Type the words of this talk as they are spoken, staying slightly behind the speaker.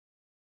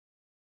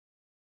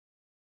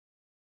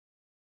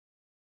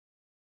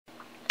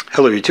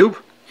Hello YouTube.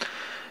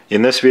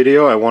 In this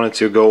video I wanted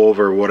to go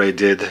over what I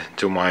did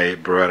to my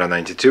Beretta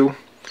 92.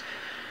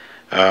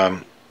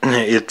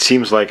 It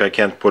seems like I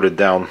can't put it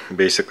down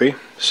basically.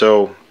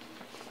 So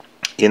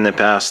in the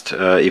past,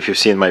 if you've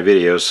seen my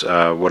videos,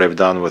 what I've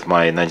done with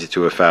my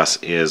 92 FS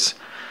is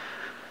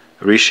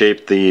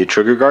reshaped the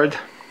trigger guard.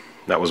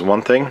 That was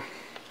one thing.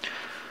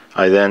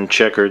 I then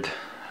checkered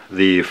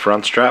the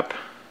front strap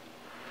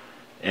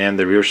and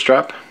the rear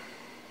strap.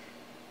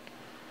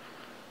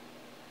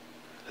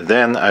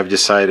 Then I've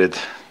decided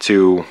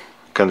to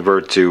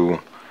convert to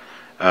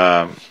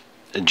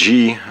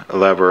G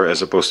lever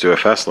as opposed to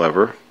FS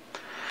lever.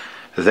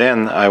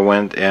 Then I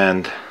went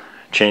and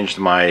changed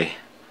my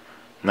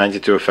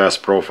 92 FS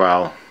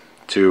profile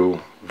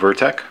to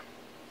Vertec.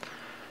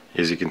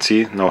 As you can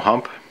see, no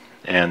hump,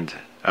 and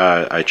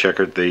I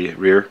checkered the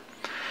rear.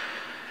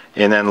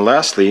 And then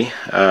lastly,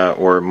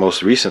 or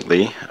most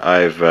recently,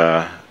 I've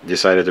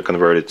decided to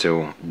convert it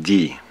to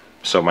D.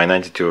 So my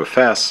 92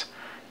 FS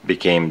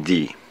became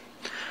D.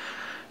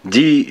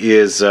 D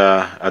is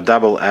a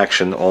double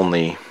action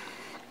only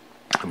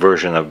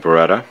version of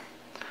Beretta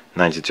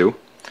 92.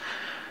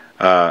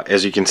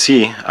 As you can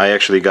see, I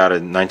actually got a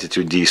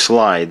 92D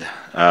slide,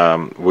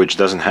 which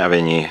doesn't have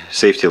any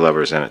safety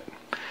levers in it.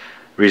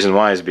 Reason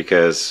why is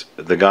because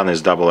the gun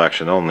is double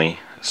action only,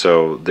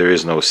 so there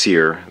is no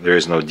sear, there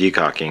is no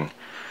decocking,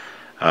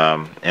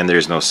 and there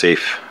is no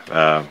safe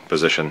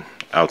position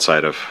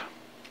outside of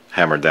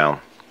hammer down.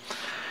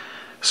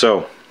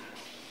 So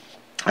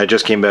I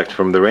just came back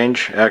from the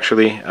range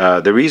actually.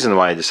 The reason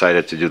why I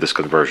decided to do this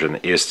conversion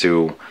is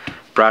to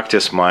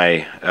practice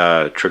my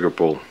trigger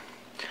pull,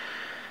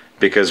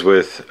 because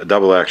with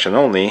double action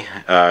only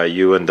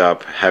you end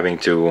up having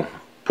to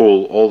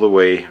pull all the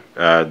way,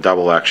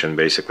 double action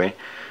basically,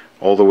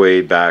 all the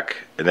way back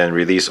and then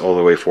release all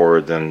the way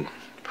forward, and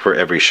for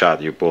every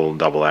shot you pull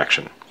double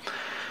action,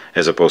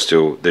 as opposed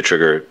to the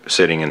trigger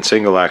sitting in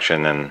single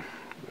action and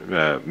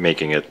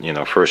making it, you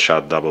know, first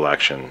shot double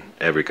action,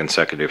 every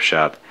consecutive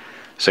shot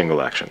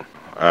single action.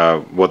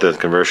 What that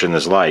conversion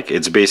is like,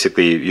 it's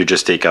basically you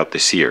just take out the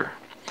sear.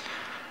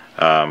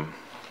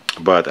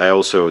 But I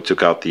also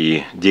took out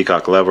the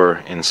decock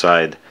lever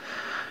inside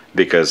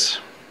because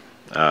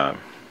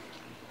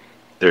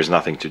there's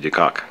nothing to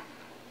decock.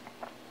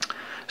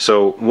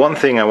 So one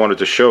thing I wanted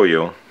to show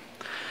you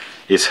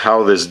is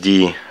how this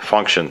D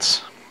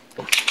functions.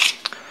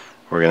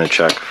 We're going to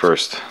check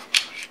first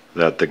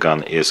that the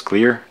gun is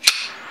clear.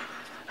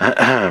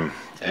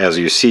 As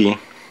you see,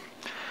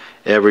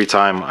 every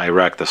time I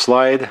rack the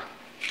slide,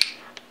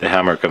 the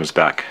hammer comes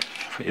back.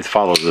 It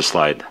follows the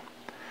slide.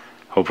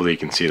 Hopefully you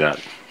can see that.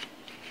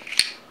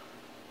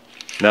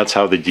 That's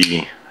how the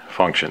D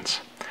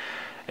functions.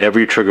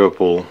 Every trigger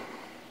pull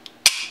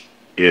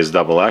is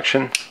double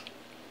action,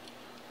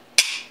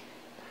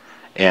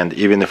 and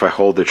even if I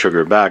hold the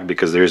trigger back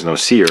because there is no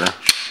sear,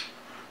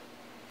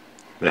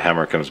 the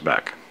hammer comes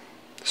back.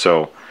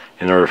 So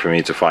in order for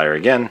me to fire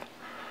again,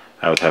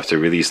 I would have to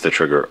release the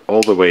trigger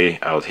all the way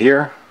out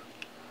here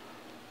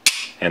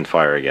and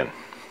fire again.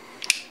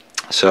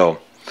 So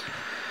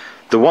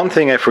the one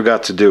thing I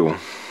forgot to do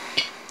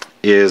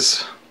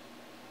is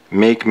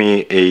make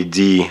me a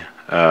D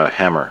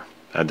hammer,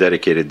 a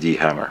dedicated D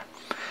hammer,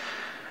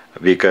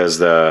 because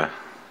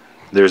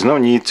there's no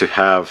need to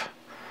have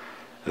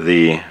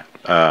the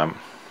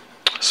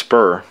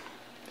spur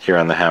here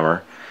on the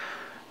hammer,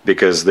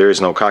 because there is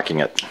no cocking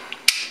it.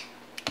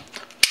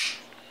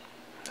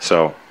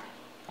 So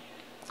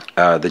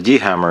the D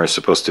hammer is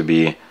supposed to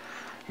be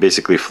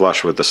basically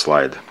flush with the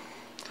slide,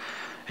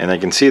 and I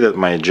can see that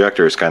my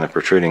ejector is kind of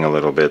protruding a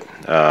little bit,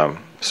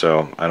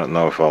 so I don't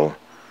know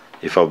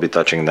if I'll be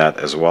touching that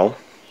as well.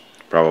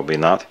 Probably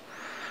not.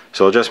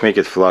 So I'll just make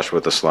it flush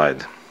with the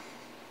slide.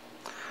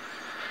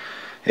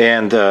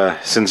 And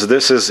since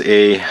this is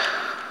a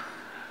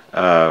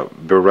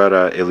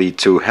Beretta Elite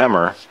 2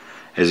 hammer,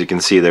 as you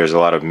can see there's a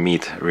lot of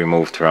meat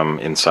removed from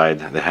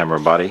inside the hammer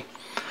body.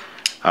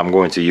 I'm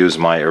going to use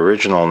my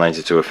original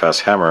 92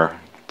 FS hammer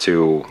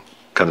to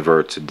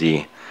convert to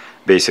D,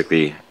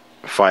 basically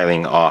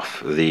filing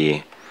off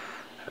the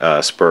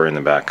spur in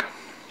the back.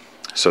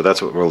 So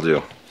that's what we'll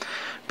do.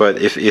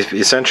 But if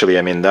essentially,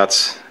 I mean,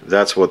 that's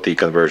what the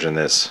conversion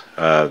is,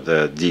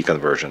 the D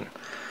conversion.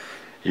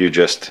 You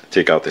just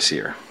take out the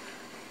sear.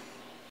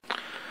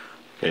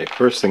 Okay,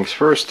 first things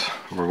first,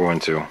 we're going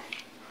to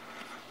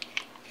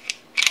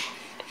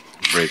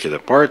break it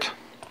apart.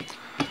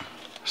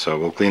 So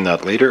we'll clean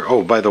that later.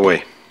 Oh, by the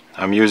way,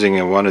 I'm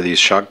using one of these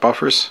shock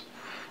buffers.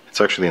 It's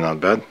actually not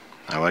bad.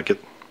 I like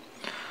it.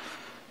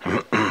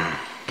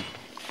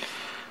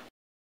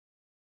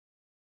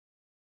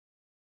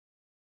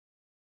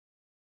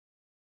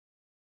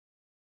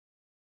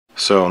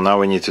 So now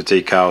we need to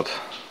take out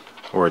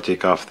or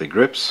take off the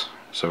grips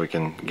so we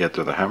can get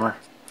to the hammer.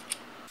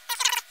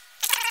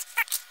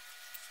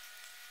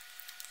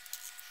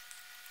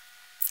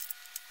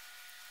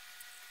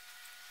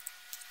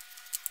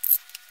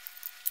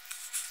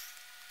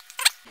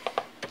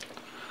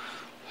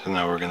 So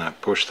now we're going to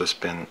push this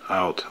pin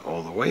out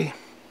all the way.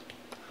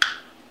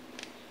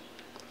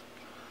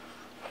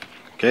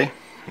 Okay,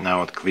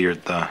 now it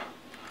cleared the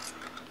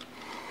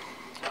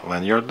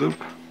lanyard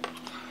loop.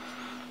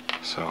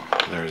 So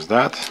there's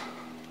that.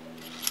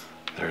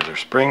 There's our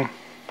spring.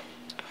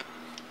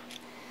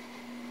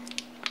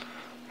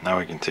 Now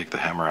we can take the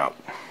hammer out.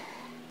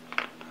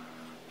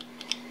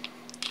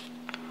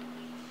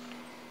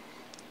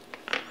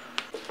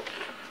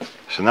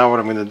 So now what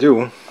I'm going to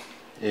do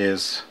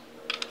is,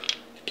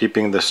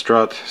 keeping the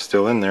strut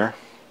still in there,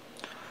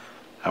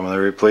 I'm going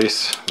to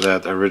replace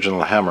that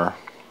original hammer.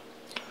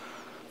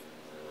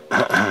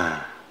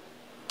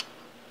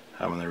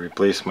 I'm going to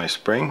replace my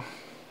spring.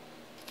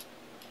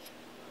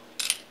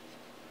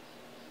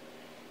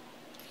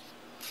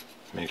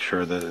 Make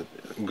sure that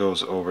it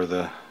goes over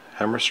the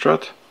hammer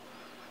strut.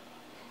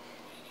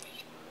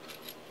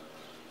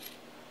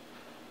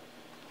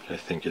 I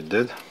think it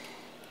did.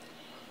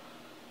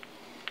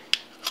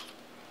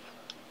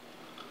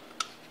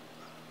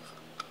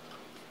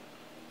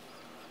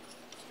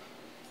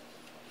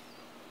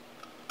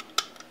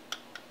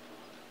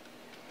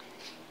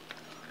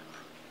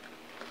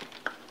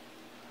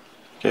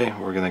 Okay,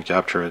 we're going to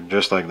capture it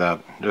just like that,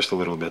 just a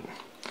little bit.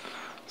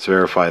 Let's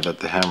verify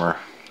that the hammer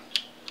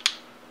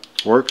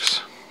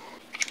works.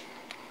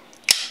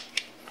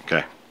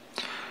 Okay,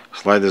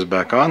 slide this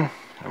back on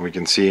and we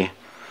can see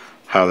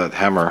how that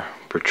hammer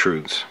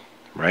protrudes,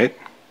 right?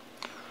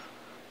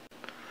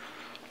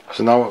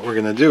 So now what we're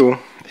going to do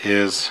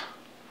is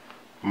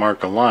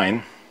mark a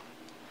line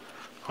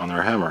on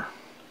our hammer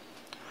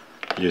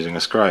using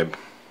a scribe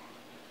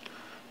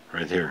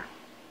right here.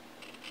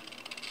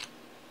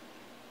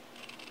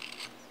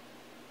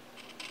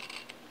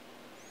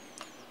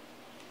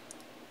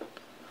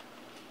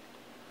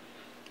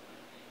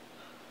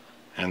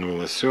 And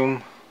we'll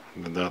assume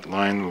that that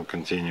line will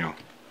continue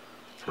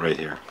right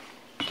here.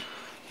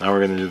 Now we're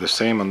going to do the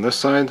same on this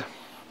side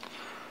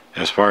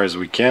as far as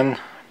we can,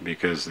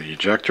 because the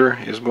ejector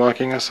is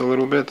blocking us a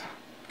little bit,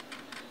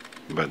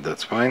 but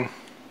that's fine.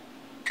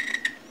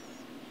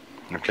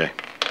 Okay,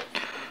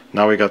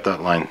 now we got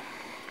that line.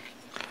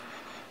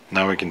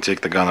 Now we can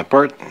take the gun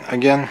apart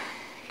again,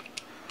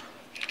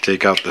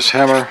 take out this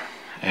hammer,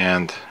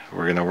 and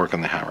we're going to work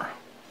on the hammer.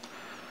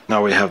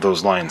 Now we have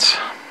those lines,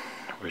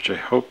 which I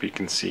hope you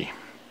can see.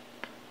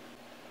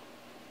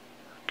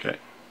 Okay,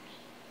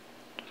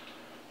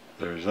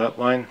 there's that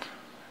line,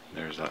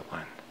 there's that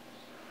line.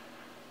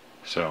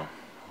 So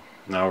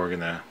now we're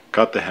gonna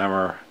cut the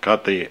hammer,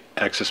 cut the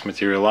excess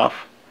material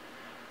off,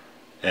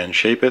 and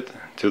shape it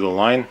to the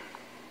line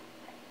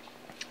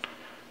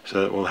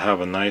so that we'll have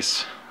a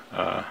nice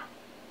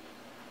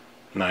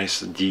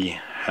nice D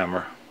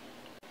hammer.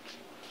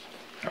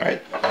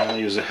 Alright, I'm gonna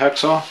use a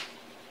hacksaw.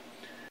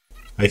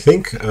 I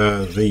think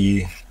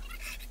the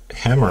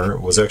hammer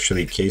was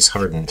actually case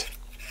hardened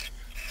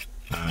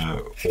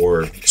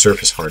or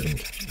surface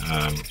hardened,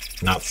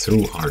 not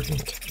through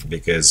hardened,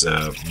 because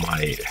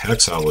my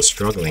hacksaw was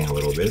struggling a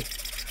little bit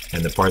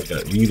and the part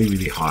got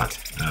really hot,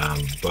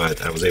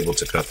 but I was able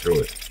to cut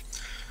through it.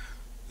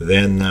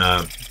 Then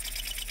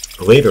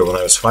later when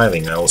I was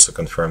filing, I also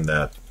confirmed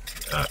that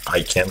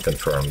I can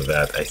confirm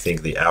that I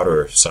think the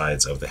outer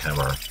sides of the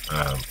hammer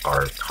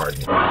are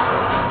hardened.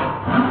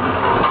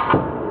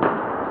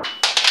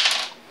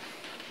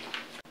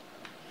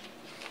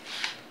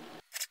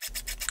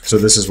 So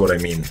this is what I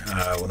mean.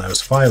 When I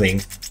was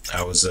filing,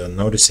 I was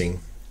noticing,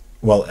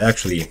 well,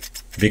 actually,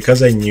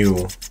 because I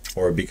knew,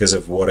 or because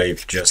of what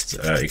I've just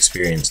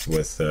experienced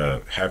with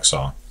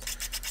hacksaw,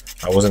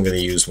 I wasn't going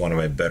to use one of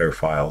my better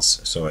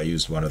files, so I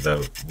used one of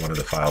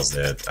the files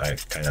that I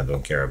kind of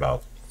don't care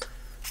about,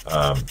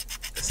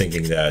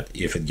 thinking that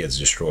if it gets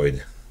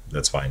destroyed,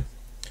 that's fine.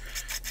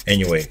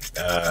 Anyway,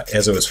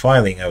 as I was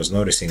filing, I was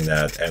noticing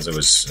that as I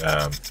was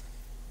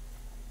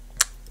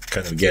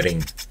kind of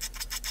getting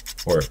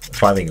or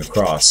filing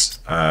across,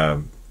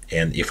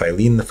 and if I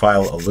lean the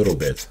file a little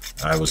bit,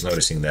 I was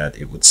noticing that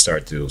it would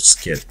start to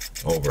skid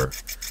over.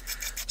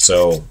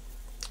 So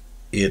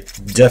it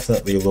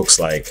definitely looks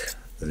like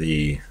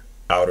the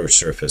outer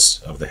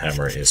surface of the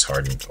hammer is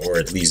hardened, or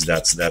at least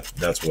that's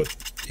what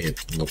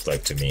it looked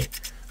like to me.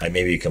 I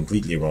may be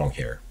completely wrong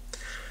here.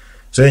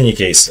 So in any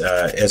case,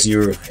 as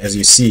you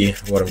see,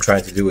 what I'm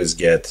trying to do is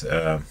get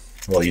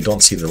well, you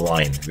don't see the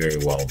line very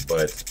well,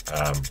 but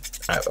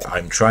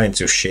I'm trying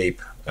to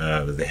shape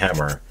the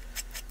hammer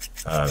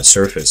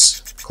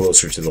surface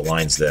closer to the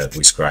lines that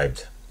we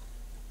scribed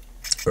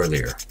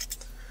earlier.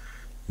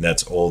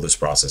 That's all this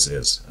process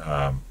is.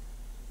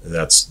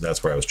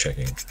 That's where I was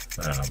checking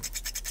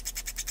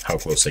how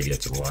close I get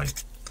to the line.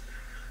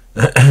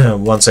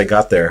 Once I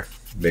got there,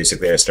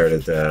 basically I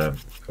started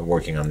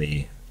working on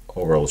the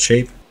overall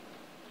shape.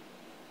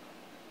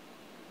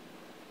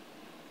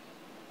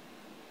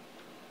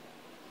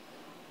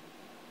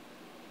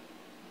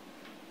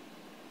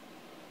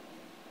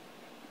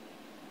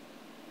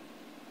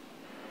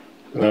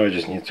 Now I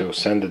just need to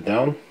sand it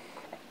down.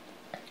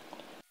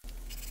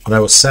 When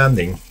I was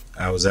sanding,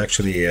 I was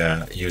actually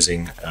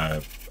using,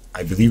 I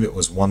believe it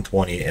was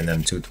 120 and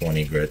then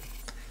 220 grit.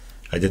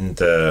 I didn't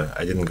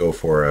go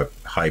for a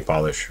high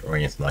polish or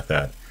anything like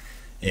that.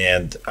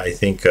 And I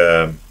think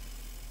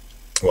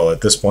well,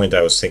 at this point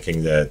I was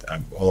thinking that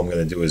all I'm going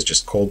to do is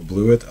just cold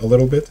blue it a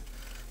little bit,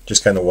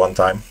 just kind of one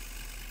time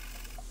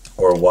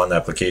or one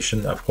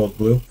application of cold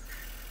blue,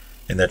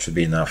 and that should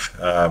be enough.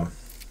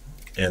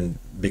 And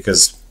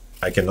because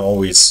I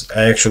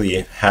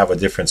actually have a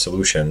different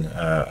solution.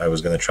 I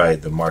was going to try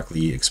the Mark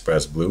Lee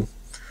Express Blue.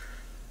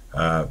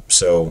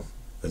 So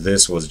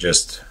this was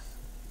just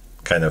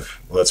kind of,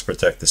 let's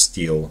protect the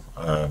steel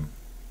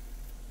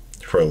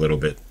for a little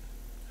bit,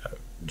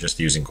 just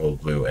using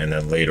cold blue, and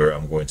then later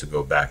I'm going to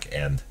go back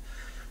and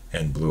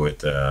blue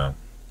it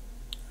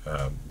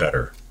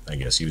better, I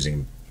guess,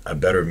 using a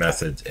better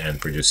method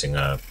and producing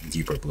a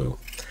deeper blue.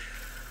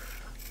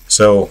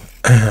 So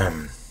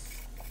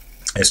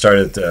I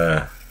started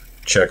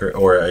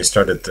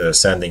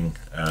sanding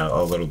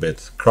a little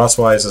bit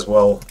crosswise as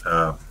well,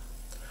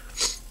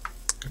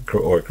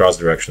 or cross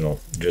directional,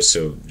 just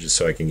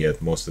so I can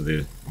get most of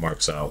the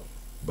marks out.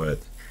 But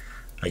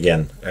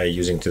again,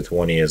 using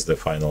 220 as the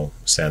final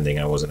sanding,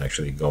 I wasn't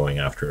actually going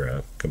after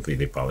a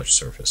completely polished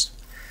surface,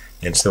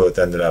 and still it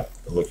ended up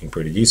looking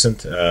pretty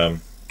decent.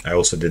 I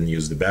also didn't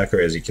use the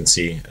backer, as you can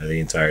see, the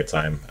entire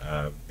time,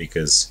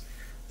 because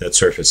that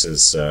surface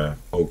is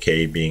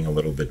okay being a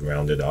little bit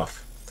rounded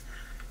off,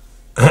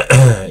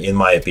 in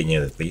my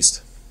opinion at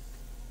least.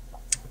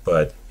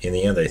 But in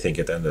the end, I think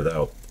it ended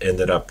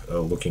up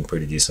looking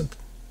pretty decent.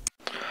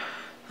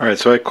 Alright,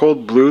 so I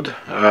cold blued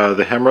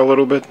the hammer a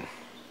little bit,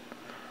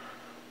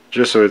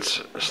 just so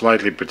it's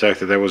slightly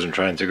protected. I wasn't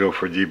trying to go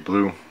for deep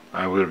blue.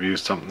 I would have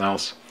used something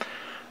else,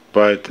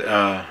 but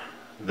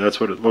that's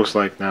what it looks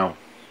like now,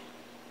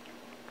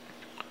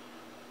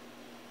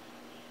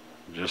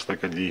 just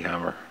like a D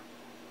hammer.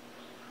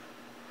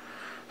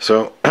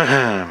 So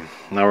now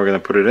we're going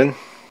to put it in.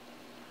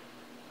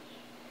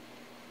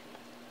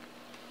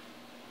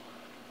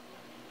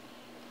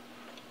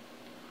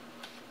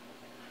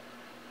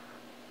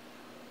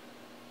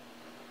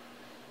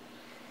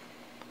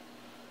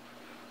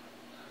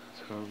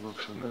 So it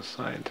looks on this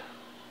side.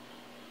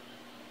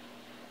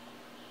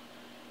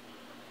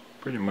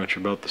 Pretty much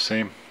about the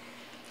same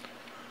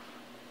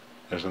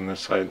as on this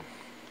side.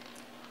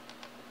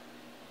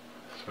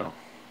 So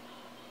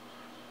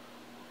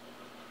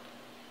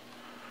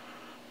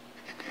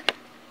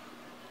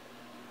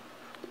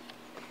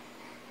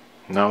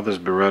now this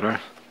Beretta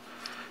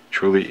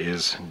truly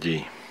is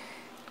D.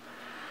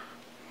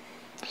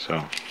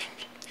 So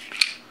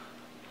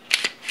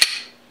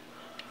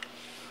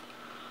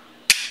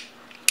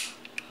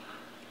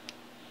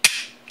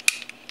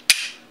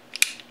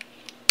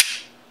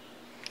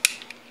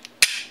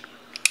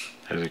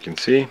as you can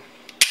see,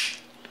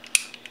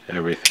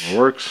 everything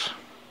works.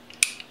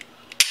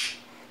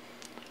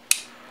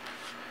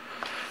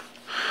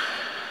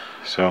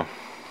 So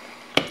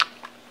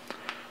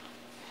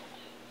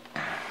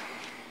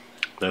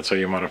that's how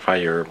you modify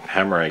your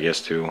hammer, I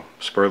guess, to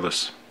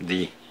spurless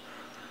D.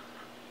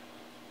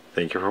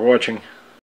 Thank you for watching.